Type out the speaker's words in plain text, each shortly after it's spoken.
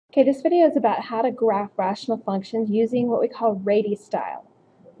Okay, this video is about how to graph rational functions using what we call RATTEY style.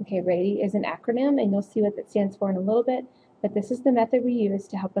 Okay, RATTEY is an acronym, and you'll see what it stands for in a little bit, but this is the method we use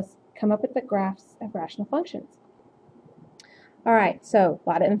to help us come up with the graphs of rational functions. All right, so a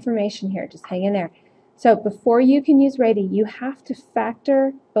lot of information here, just hang in there. So before you can use RATTEY, you have to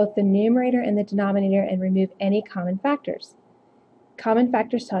factor both the numerator and the denominator and remove any common factors. Common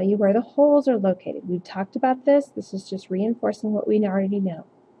factors tell you where the holes are located. We've talked about this. This is just reinforcing what we already know.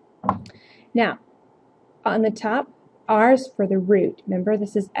 Now, on the top, R is for the root. Remember,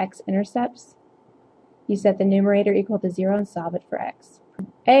 this is x-intercepts. You set the numerator equal to 0 and solve it for x.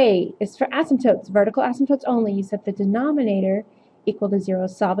 A is for asymptotes, vertical asymptotes only. You set the denominator equal to 0,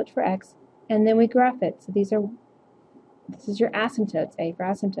 solve it for x, and then we graph it. So this is your asymptotes, A for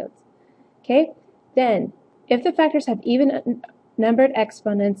asymptotes. Okay? Then, if the factors have even numbered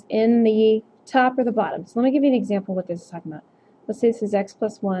exponents in the top or the bottom. So let me give you an example of what this is talking about. Let's say this is x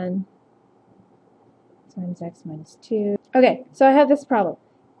plus 1 times x minus 2. Okay, so I have this problem.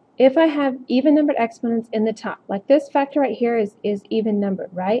 If I have even numbered exponents in the top, like this factor right here is even numbered,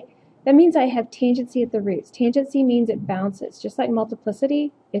 right? That means I have tangency at the roots. Tangency means it bounces. Just like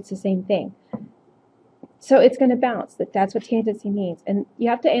multiplicity, it's the same thing. So it's going to bounce. That's what tangency means. And you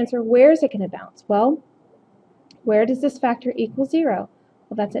have to answer, where is it going to bounce? Well, where does this factor equal 0?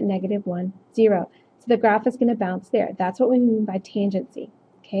 Well, that's at negative 1, 0. So the graph is going to bounce there. That's what we mean by tangency.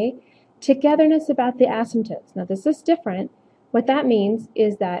 Okay? Togetherness about the asymptotes. Now this is different. What that means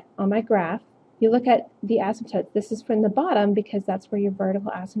is that on my graph, you look at the asymptotes. This is from the bottom because that's where your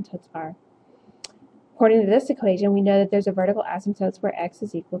vertical asymptotes are. According to this equation, we know that there's a vertical asymptotes where x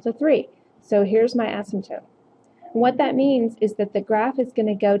is equal to 3. So here's my asymptote. And what that means is that the graph is going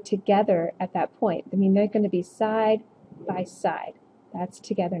to go together at that point. I mean, they're going to be side by side. That's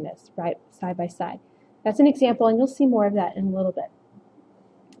togetherness, right? Side by side. That's an example, and you'll see more of that in a little bit.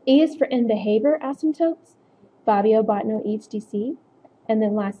 E is for in behavior asymptotes. Fabio, Botno, each DC. And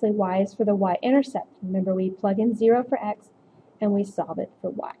then lastly, Y is for the y-intercept. Remember, we plug in 0 for x, and we solve it for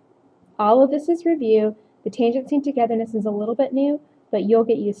y. All of this is review. The tangency and togetherness is a little bit new, but you'll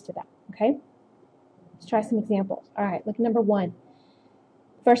get used to that, okay? Let's try some examples. All right, look at number 1.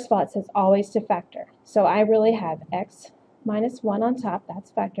 First of all, it says always to factor. So I really have x minus 1 on top.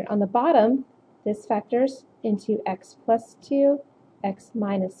 That's factored. On the bottom, this factors into x plus 2, x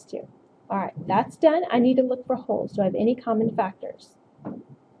minus 2. All right, that's done. I need to look for holes. Do I have any common factors?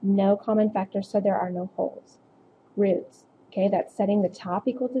 No common factors, so there are no holes. Roots. Okay, that's setting the top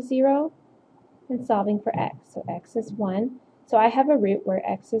equal to 0 and solving for x. So x is 1. So I have a root where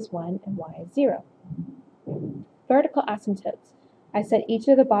x is 1 and y is 0. Vertical asymptotes. I set each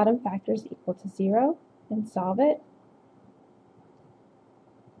of the bottom factors equal to 0 and solve it.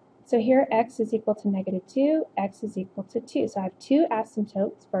 So here x is equal to negative 2, x is equal to 2. So I have two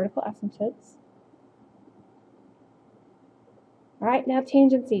asymptotes, vertical asymptotes. All right, now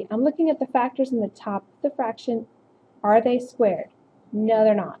tangency. I'm looking at the factors in the top of the fraction. Are they squared? No,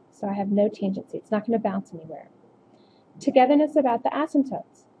 they're not. So I have no tangency. It's not going to bounce anywhere. Togetherness about the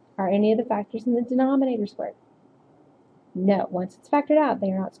asymptotes. Are any of the factors in the denominator squared? No. Once it's factored out,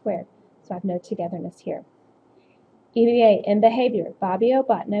 they are not squared. So I have no togetherness here. EVA, in behavior, Fabio,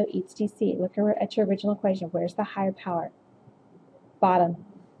 Botno, each DC. Look at your original equation. Where's the higher power? Bottom.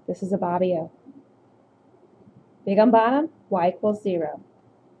 This is a Fabio. Big on bottom, y equals 0.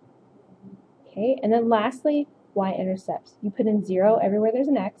 Okay, and then lastly, y-intercepts. You put in 0 everywhere there's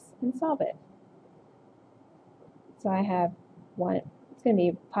an x and solve it. So I have 1, it's going to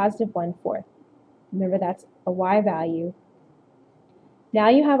be positive 1/4. Remember, that's a y value. Now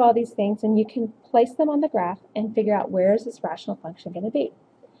you have all these things, and you can place them on the graph and figure out where is this rational function going to be.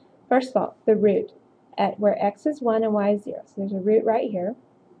 First of all, the root, at where x is 1 and y is 0. So there's a root right here.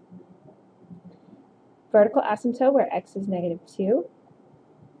 Vertical asymptote where x is negative 2.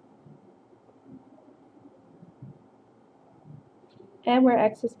 And where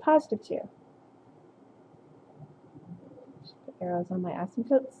x is positive 2. Just put arrows on my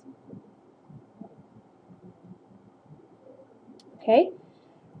asymptotes. Okay.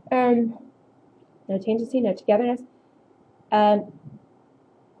 No tangency, no togetherness.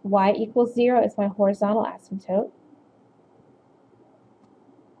 Y equals 0 is my horizontal asymptote.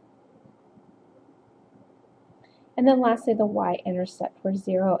 And then lastly, the y-intercept where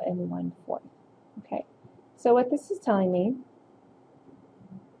 0 and 1/4. Okay. So what this is telling me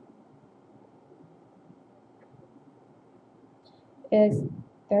is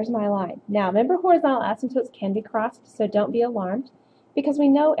there's my line. Now, remember, horizontal asymptotes can be crossed, so don't be alarmed, because we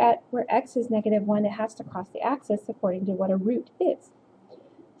know at where x is negative 1, it has to cross the axis according to what a root is.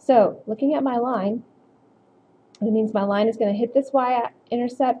 So, looking at my line, That means my line is going to hit this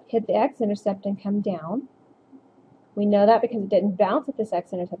y-intercept, hit the x-intercept, and come down. We know that because it didn't bounce at this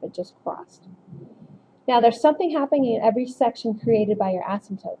x-intercept, it just crossed. Now there's something happening in every section created by your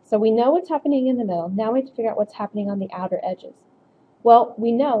asymptote. So we know what's happening in the middle. Now we have to figure out what's happening on the outer edges. Well,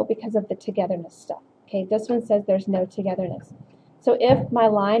 we know because of the togetherness stuff. Okay, this one says there's no togetherness. So if my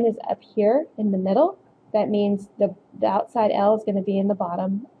line is up here in the middle, that means the outside L is going to be in the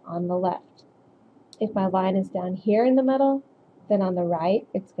bottom on the left. If my line is down here in the middle, then on the right,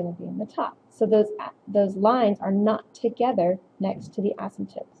 it's going to be in the top. So those lines are not together next to the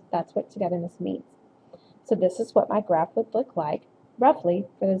asymptotes. That's what togetherness means. So this is what my graph would look like, roughly,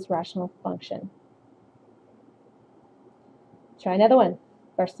 for this rational function. Try another one.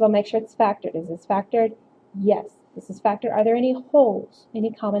 First of all, make sure it's factored. Is this factored? Yes, this is factored. Are there any holes,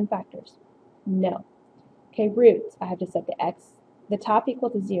 any common factors? No. Okay, roots. I have to set the top equal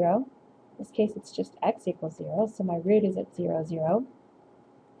to 0. In this case, it's just x equals 0, so my root is at 0, 0.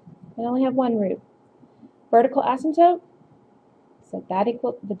 I only have one root. Vertical asymptote, set that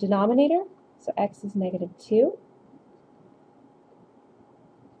equal to the denominator, so x is -2.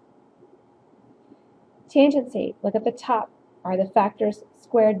 Tangency, look at the top. Are the factors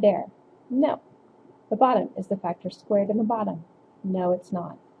squared there? No. The bottom, is the factor squared in the bottom? No, it's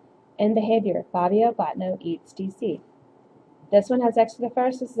not. And behavior, Fabio Botno eats DC. This one has x to the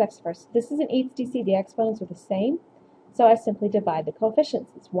first, this is x to the first. This is an eats DC, the exponents are the same, so I simply divide the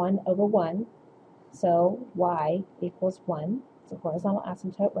coefficients. It's 1 over 1, so y equals 1. It's a horizontal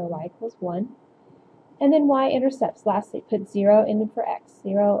asymptote where y equals 1. And then y-intercepts, lastly, put 0 in for x.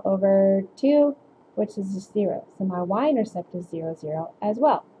 0 over 2, which is just 0. So my y-intercept is 0, 0 as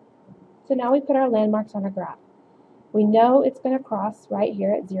well. So now we put our landmarks on our graph. We know it's going to cross right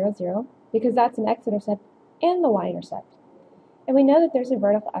here at 0, 0, because that's an x-intercept and the y-intercept. And we know that there's a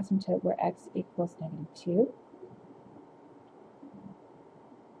vertical asymptote where x equals -2.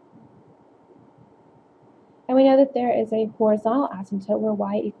 And we know that there is a horizontal asymptote where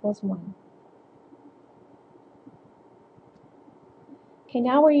y equals 1. Okay,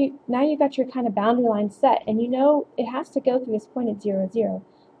 now you got your kind of boundary line set, and you know it has to go through this point at 0, 0.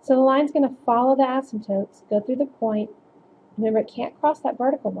 So the line's going to follow the asymptotes, go through the point. Remember, it can't cross that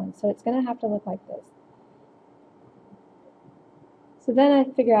vertical one, so it's going to have to look like this. So then I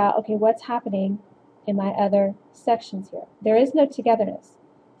figure out, okay, what's happening in my other sections here? There is no togetherness.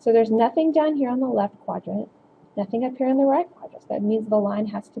 So there's nothing down here on the left quadrant, nothing up here in the right quadrant. That means the line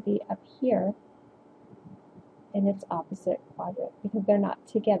has to be up here in its opposite quadrant because they're not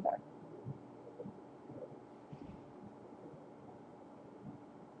together.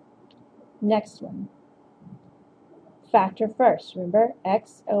 Next one. Factor first. Remember,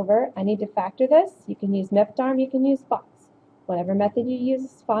 x over, I need to factor this. You can use Mepdarm, you can use box. Whatever method you use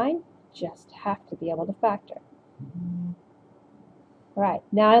is fine. Just have to be able to factor. All right,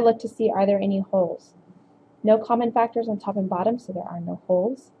 now I look to see, are there any holes? No common factors on top and bottom, so there are no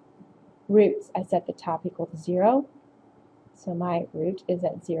holes. Roots, I set the top equal to 0. So my root is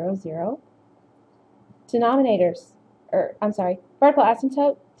at 0, 0. Denominators, vertical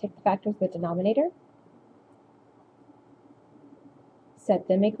asymptote, take the factors of the denominator. Set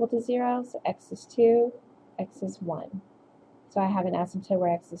them equal to 0, so x is 2, x is 1. So I have an asymptote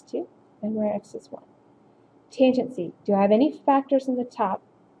where x is 2 and where x is 1. Tangency, do I have any factors in the top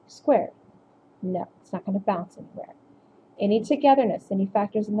squared? No, it's not going to bounce anywhere. Any togetherness, any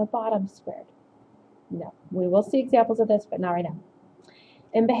factors in the bottom squared? No. We will see examples of this, but not right now.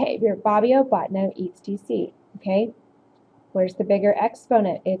 In behavior, Fabio Botno eats DC. Okay, where's the bigger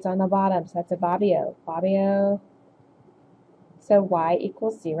exponent? It's on the bottom, so that's a Fabio. Fabio. So y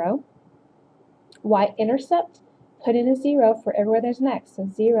equals 0. Y-intercept, put in a 0 for everywhere there's an x. So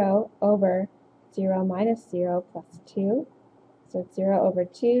 0 over 0 minus 0 plus 2. So it's 0 over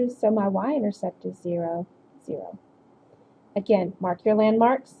 2. So my y-intercept is 0, 0. Again, mark your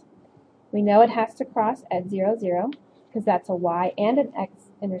landmarks. We know it has to cross at 0, 0 because that's a y and an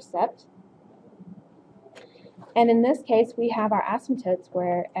x-intercept. And in this case, we have our asymptotes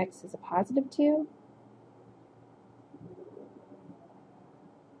where x is a positive 2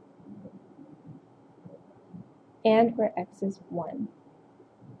 and where x is 1.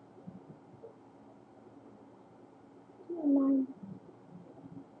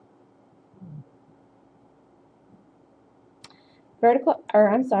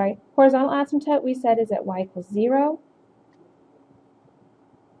 Horizontal asymptote we said is at y equals 0.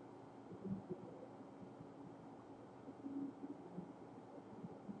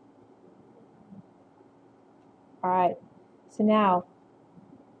 All right, so now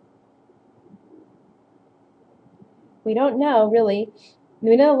we don't know really.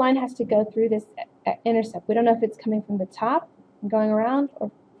 We know the line has to go through this intercept. We don't know if it's coming from the top and going around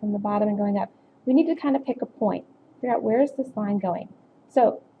or from the bottom and going up. We need to kind of pick a point, figure out where is this line going.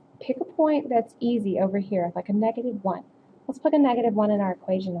 So pick a point that's easy over here, like a -1. Let's plug a -1 in our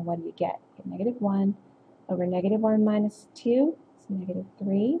equation, and what do you get? You get -1 over -1 minus 2 is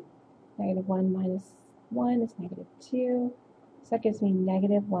 -3. -1 minus 1 is -2. So that gives me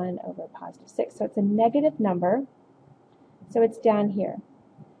 -1 over +6. So it's a negative number. So it's down here.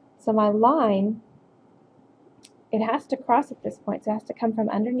 So my line, it has to cross at this point. So it has to come from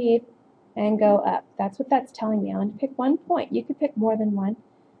underneath and go up. That's what that's telling me. I want to pick one point. You could pick more than one.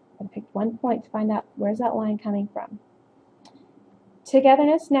 I picked one point to find out where's that line coming from.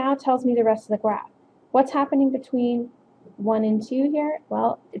 Togetherness now tells me the rest of the graph. What's happening between 1 and 2 here?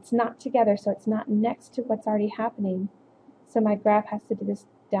 Well, it's not together, so it's not next to what's already happening. So my graph has to do this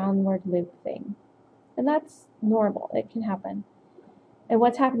downward loop thing. And that's normal. It can happen. And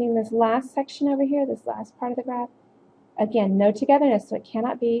what's happening in this last section over here, this last part of the graph? Again, no togetherness, so it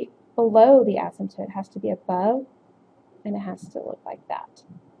cannot be below the asymptote. It has to be above, and it has to look like that.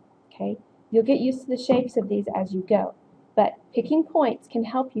 Okay? You'll get used to the shapes of these as you go. But picking points can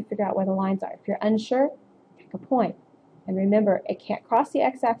help you figure out where the lines are. If you're unsure, pick a point. And remember, it can't cross the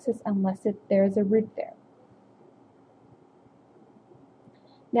x-axis unless there is a root there.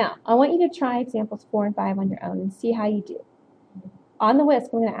 Now, I want you to try examples 4 and 5 on your own and see how you do. On the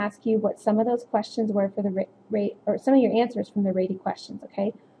WISC, I'm going to ask you what some of those questions were for the or some of your answers from the RATTEY questions,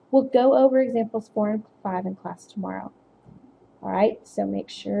 okay? We'll go over examples 4 and 5 in class tomorrow. All right, so make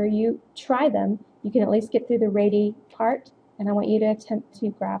sure you try them. You can at least get through the RATTY part, and I want you to attempt to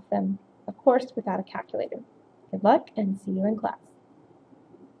graph them, of course, without a calculator. Good luck, and see you in class.